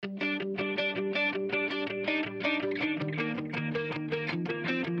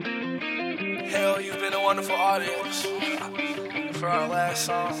a wonderful audience for our last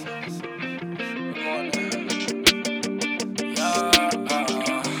song. We're going to,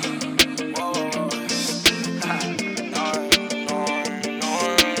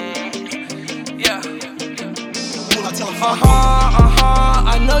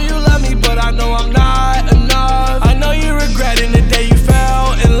 I know you love me, but I know I'm not enough. I know you're regretting the day you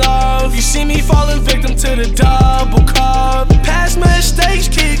fell in love. You see me falling victim to the double cup. Past mistakes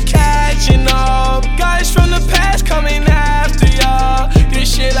keep catching up. Guys from the past coming after ya.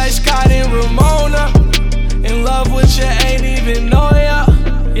 This shit like Scott and Ramona. In love with you, ain't even know ya.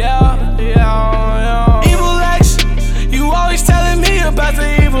 Yeah. Evil X, you always telling me about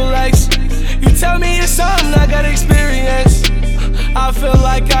the evil X. You tell me it's something I got experience. I feel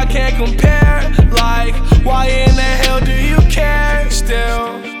like I can't compare. Like, why in the hell do you care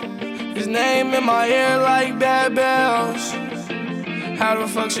still? His name in my ear like bad bells. How the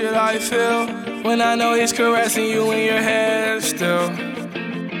fuck should I feel when I know he's caressing you in your head still?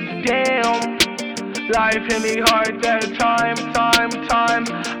 Damn, life hit me hard that time.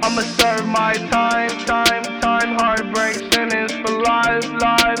 I'ma serve my time. Heartbreak sentence for life.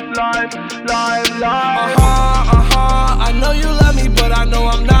 I know you love me, but I know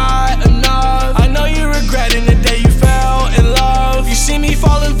I'm not enough. I know you're regretting the day you fell in love. You see me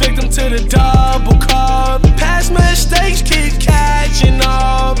falling victim to the double cup. Past mistakes keep catching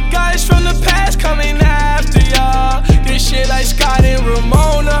up. Guys from the past coming after ya. This shit like Scott and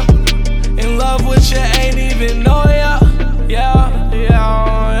Ramona. In love with you, ain't even know ya. Yeah.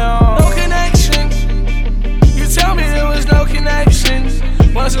 No connection. You tell me there was no connection.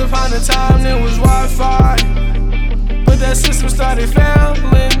 Once upon a time there was Wi-Fi, but that system started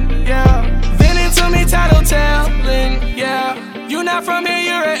failing, yeah. Then into me tattletelling, yeah. You not from here,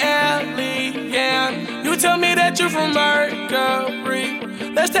 you're an alien. You tell me that you're from Mercury.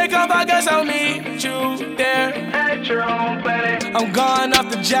 Let's take off, I guess I'll meet you there at your own planet. I'm gone off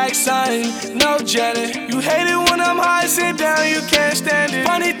the Jackson, no Janet. You hate it when I'm high, sit down, you can't stand it.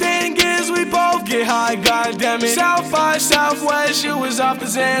 Funny thing is, we both get high, goddammit. South by Southwest, you was off the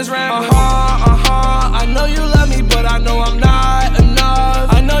Zans rambling. I know you love me, but I know I'm not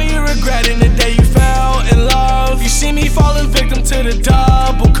enough. I know you're regretting the day you fell in love.